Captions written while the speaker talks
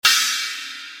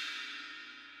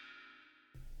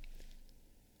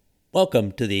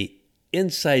Welcome to the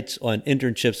Insights on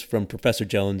Internships from Professor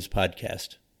Jones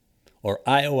podcast, or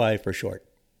IOI for short.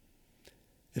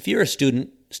 If you're a student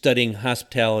studying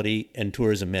hospitality and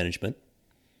tourism management,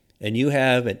 and you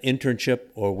have an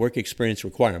internship or work experience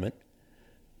requirement,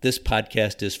 this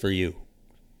podcast is for you.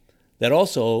 That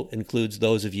also includes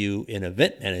those of you in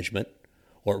event management,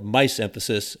 or MICE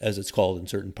emphasis as it's called in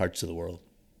certain parts of the world.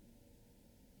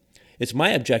 It's my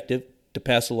objective to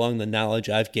pass along the knowledge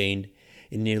I've gained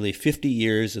in nearly 50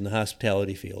 years in the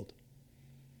hospitality field.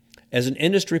 As an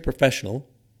industry professional,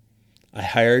 I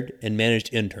hired and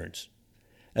managed interns.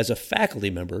 As a faculty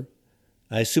member,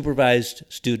 I supervised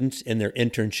students in their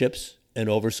internships and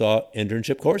oversaw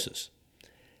internship courses.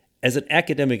 As an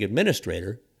academic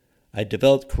administrator, I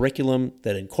developed curriculum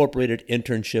that incorporated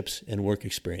internships and work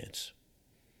experience.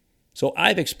 So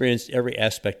I've experienced every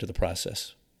aspect of the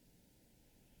process.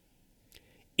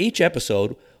 Each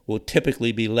episode will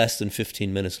typically be less than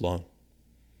 15 minutes long.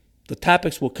 The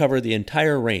topics will cover the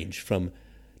entire range from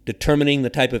determining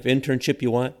the type of internship you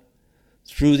want,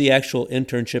 through the actual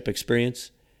internship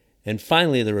experience, and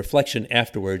finally the reflection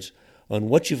afterwards on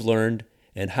what you've learned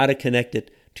and how to connect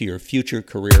it to your future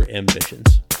career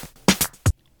ambitions.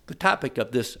 The topic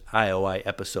of this IOI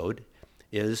episode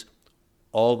is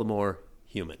all the more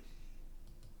human.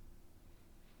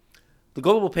 The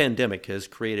global pandemic has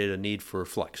created a need for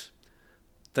flux.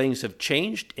 Things have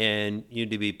changed and you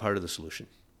need to be part of the solution.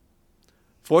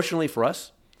 Fortunately for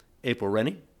us, April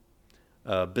Rennie,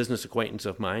 a business acquaintance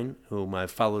of mine whom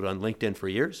I've followed on LinkedIn for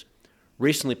years,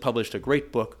 recently published a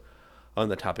great book on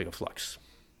the topic of flux.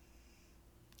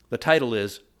 The title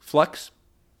is Flux,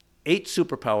 8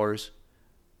 Superpowers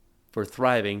for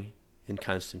Thriving in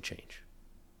Constant Change.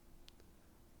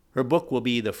 Her book will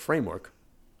be the framework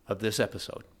of this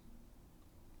episode.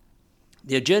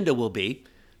 The agenda will be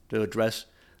to address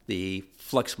the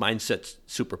Flux Mindset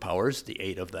Superpowers, the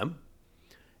 8 of them,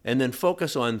 and then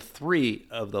focus on 3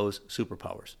 of those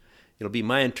superpowers. It'll be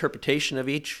my interpretation of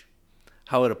each,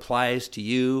 how it applies to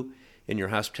you in your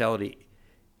hospitality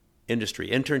industry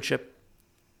internship,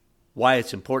 why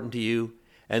it's important to you,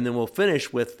 and then we'll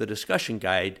finish with the discussion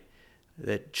guide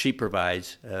that she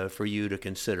provides for you to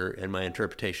consider in my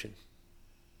interpretation.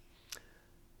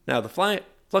 Now, the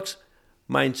Flux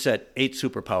Mindset 8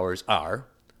 superpowers are: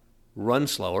 run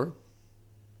slower,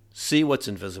 see what's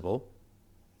invisible,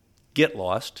 get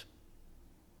lost,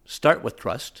 start with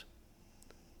trust,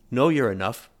 know you're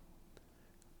enough,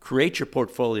 create your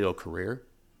portfolio career,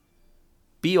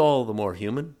 be all the more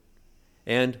human,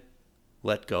 and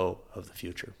let go of the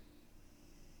future.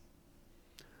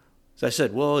 As I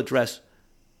said, we'll address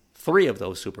 3 of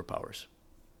those superpowers.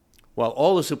 While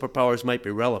all the superpowers might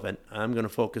be relevant, I'm going to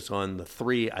focus on the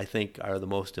 3 I think are the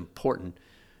most important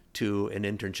to an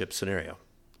internship scenario,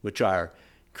 which are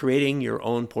creating your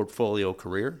own portfolio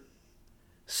career,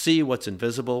 see what's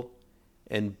invisible,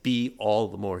 and be all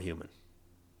the more human.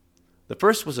 The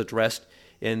first was addressed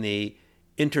in the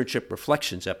Internship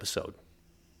Reflections episode.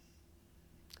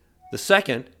 The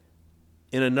second,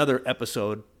 in another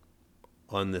episode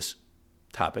on this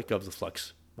topic of the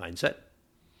Flux Mindset.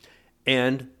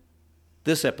 And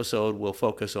this episode will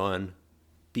focus on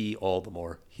be all the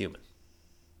more human.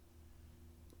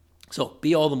 So,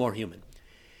 be all the more human.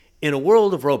 In a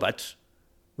world of robots,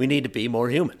 we need to be more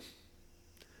human.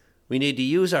 We need to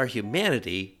use our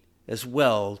humanity as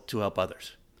well to help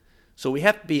others. So we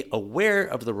have to be aware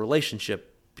of the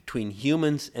relationship between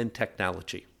humans and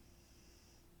technology.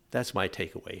 That's my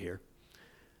takeaway here.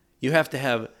 You have to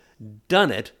have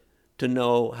done it to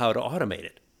know how to automate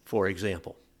it, for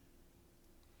example.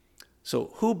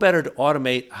 So who better to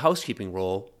automate a housekeeping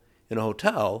role in a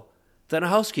hotel than a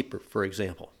housekeeper, for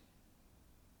example?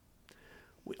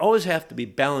 We always have to be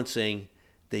balancing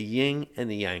the yin and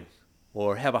the yang,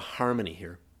 or have a harmony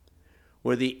here,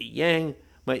 where the yang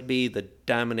might be the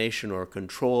domination or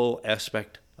control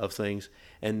aspect of things,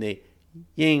 and the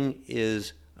yin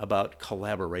is about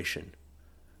collaboration.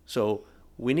 So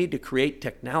we need to create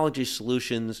technology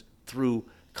solutions through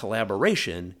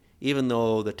collaboration, even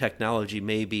though the technology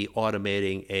may be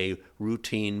automating a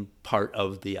routine part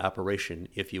of the operation,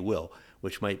 if you will,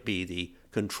 which might be the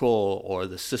control or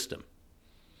the system.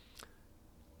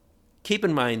 Keep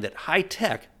in mind that high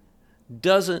tech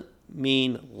doesn't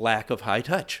mean lack of high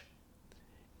touch.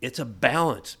 It's a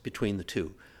balance between the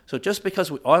two. So just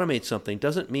because we automate something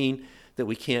doesn't mean that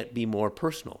we can't be more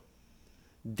personal.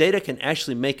 Data can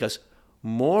actually make us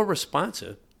more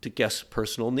responsive to guests'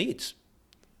 personal needs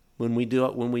when we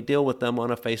deal with them on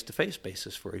a face-to-face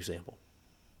basis, for example.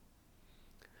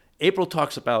 April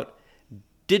talks about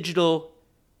digital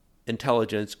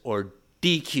intelligence, or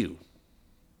DQ.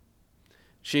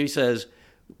 She says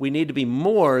we need to be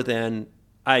more than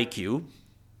IQ,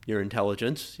 your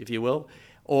intelligence, if you will,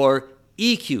 or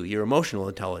EQ, your emotional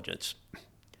intelligence.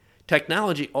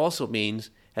 Technology also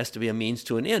has to be a means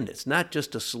to an end. It's not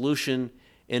just a solution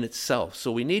in itself.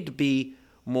 So we need to be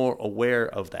more aware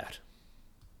of that.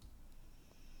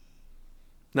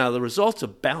 Now, the results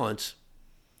of balance,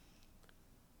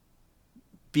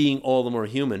 being all the more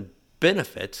human,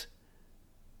 benefits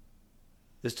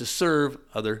is to serve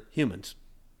other humans.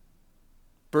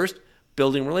 First,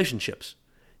 building relationships.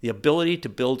 The ability to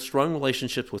build strong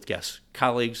relationships with guests,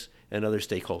 colleagues, and other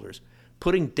stakeholders.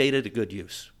 Putting data to good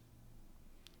use.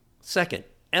 Second,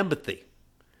 empathy.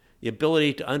 The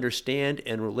ability to understand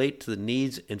and relate to the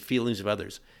needs and feelings of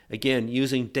others. Again,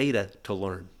 using data to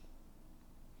learn.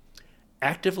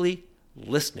 Actively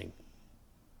listening.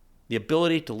 The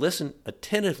ability to listen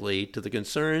attentively to the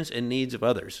concerns and needs of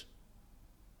others.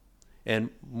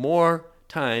 And more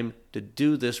time to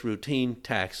do this routine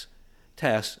tasks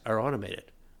are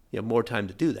automated. You have more time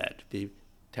to do that. The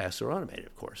tasks are automated,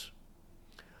 of course.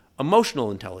 Emotional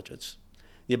intelligence.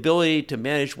 The ability to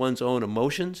manage one's own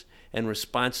emotions and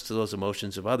response to those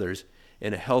emotions of others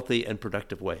in a healthy and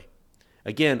productive way.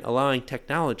 Again, allowing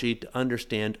technology to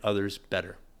understand others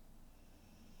better.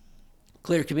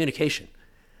 Clear communication.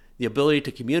 The ability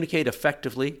to communicate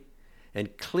effectively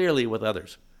and clearly with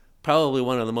others. Probably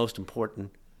one of the most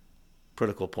important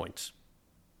critical points.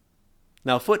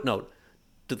 Now, a footnote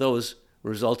to those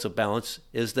results of balance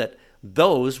is that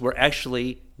those were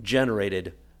actually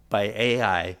generated by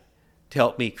AI to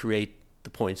help me create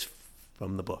the points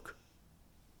from the book.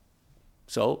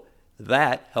 So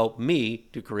that helped me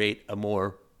to create a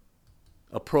more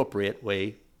appropriate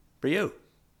way for you.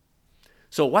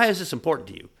 So why is this important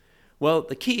to you? Well,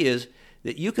 the key is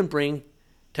that you can bring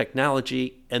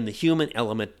technology and the human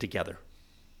element together.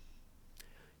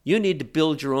 You need to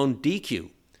build your own DQ.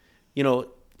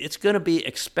 It's going to be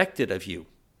expected of you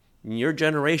in your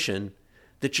generation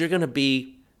that you're going to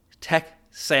be tech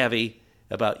savvy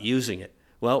about using it.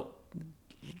 Well,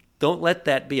 don't let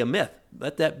that be a myth.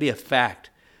 Let that be a fact.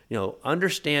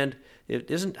 Understand it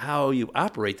isn't how you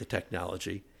operate the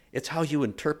technology, it's how you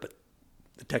interpret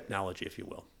the technology, if you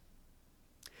will.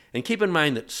 And keep in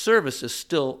mind that service is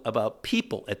still about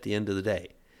people at the end of the day.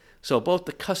 So both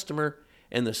the customer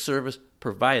and the service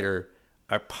provider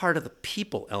are part of the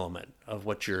people element of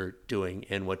what you're doing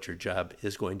and what your job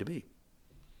is going to be.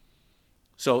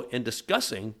 So in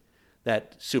discussing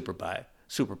that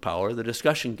superpower, the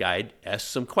discussion guide asks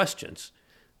some questions.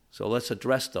 So let's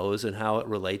address those and how it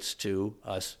relates to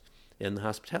us in the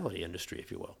hospitality industry,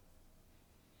 if you will.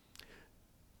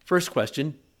 First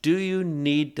question, do you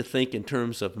need to think in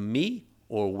terms of me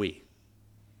or we?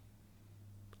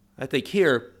 I think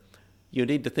here you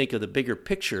need to think of the bigger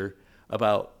picture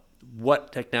about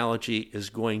what technology is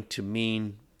going to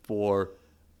mean for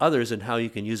others and how you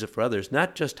can use it for others,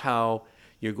 not just how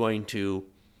you're going to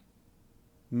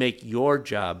make your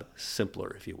job simpler,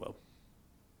 if you will.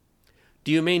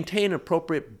 Do you maintain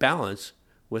appropriate balance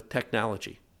with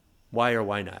technology? Why or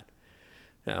why not?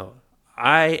 Now,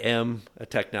 I am a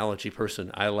technology person.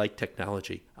 I like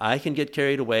technology. I can get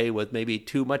carried away with maybe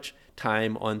too much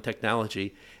time on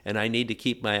technology, and I need to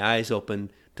keep my eyes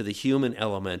open to the human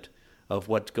element of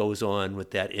what goes on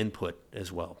with that input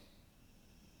as well.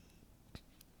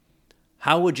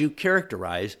 How would you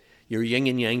characterize your yin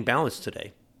and yang balance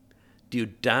today? Do you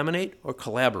dominate or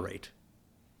collaborate?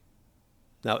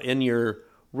 Now, in your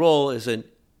role as an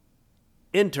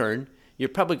intern, you're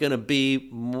probably going to be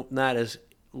not as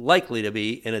likely to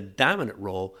be in a dominant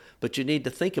role, but you need to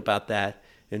think about that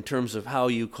in terms of how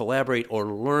you collaborate or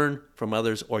learn from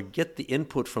others or get the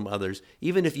input from others,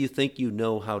 even if you think you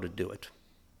know how to do it.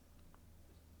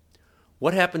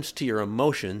 What happens to your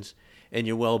emotions and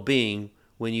your well-being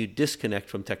when you disconnect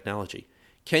from technology?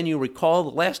 Can you recall the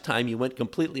last time you went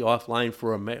completely offline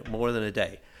for more than a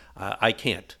day? I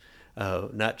can't.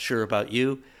 Not sure about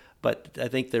you, but I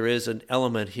think there is an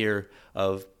element here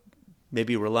of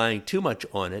maybe relying too much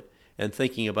on it and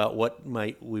thinking about what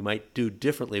we might do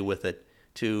differently with it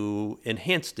to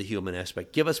enhance the human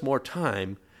aspect. Give us more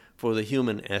time for the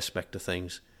human aspect of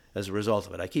things as a result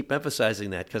of it. I keep emphasizing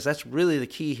that because that's really the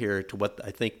key here to what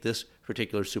I think this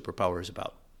particular superpower is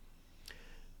about.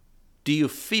 Do you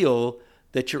feel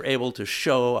that you're able to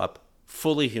show up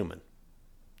fully human?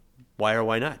 Why or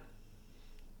why not?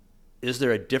 Is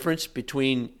there a difference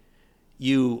between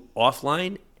you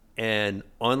offline and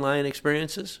online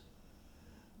experiences?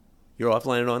 Your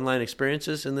offline and online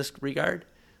experiences in this regard?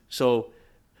 So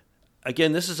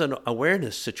again, this is an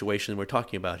awareness situation we're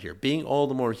talking about here. Being all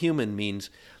the more human means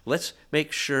let's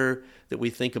make sure that we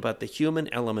think about the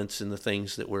human elements in the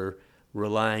things that we're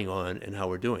relying on and how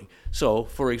we're doing. So,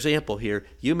 for example here,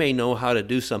 you may know how to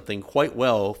do something quite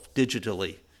well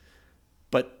digitally,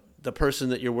 but the person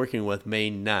that you're working with may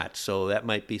not. So that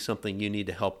might be something you need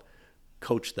to help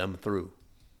coach them through.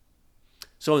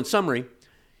 So in summary,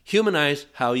 humanize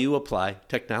how you apply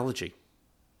technology.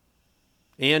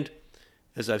 And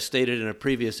as I've stated in a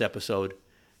previous episode,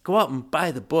 go out and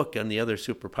buy the book on the other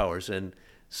superpowers and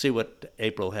see what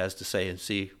April has to say and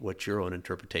see what your own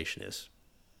interpretation is.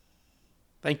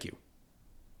 Thank you.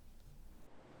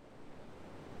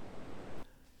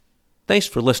 Thanks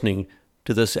for listening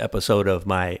to this episode of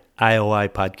my IOI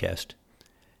podcast.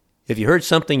 If you heard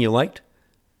something you liked,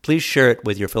 please share it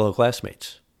with your fellow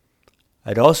classmates.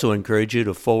 I'd also encourage you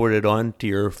to forward it on to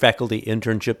your faculty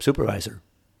internship supervisor.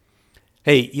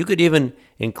 Hey, you could even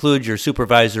include your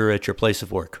supervisor at your place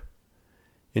of work.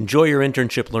 Enjoy your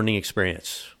internship learning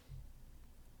experience.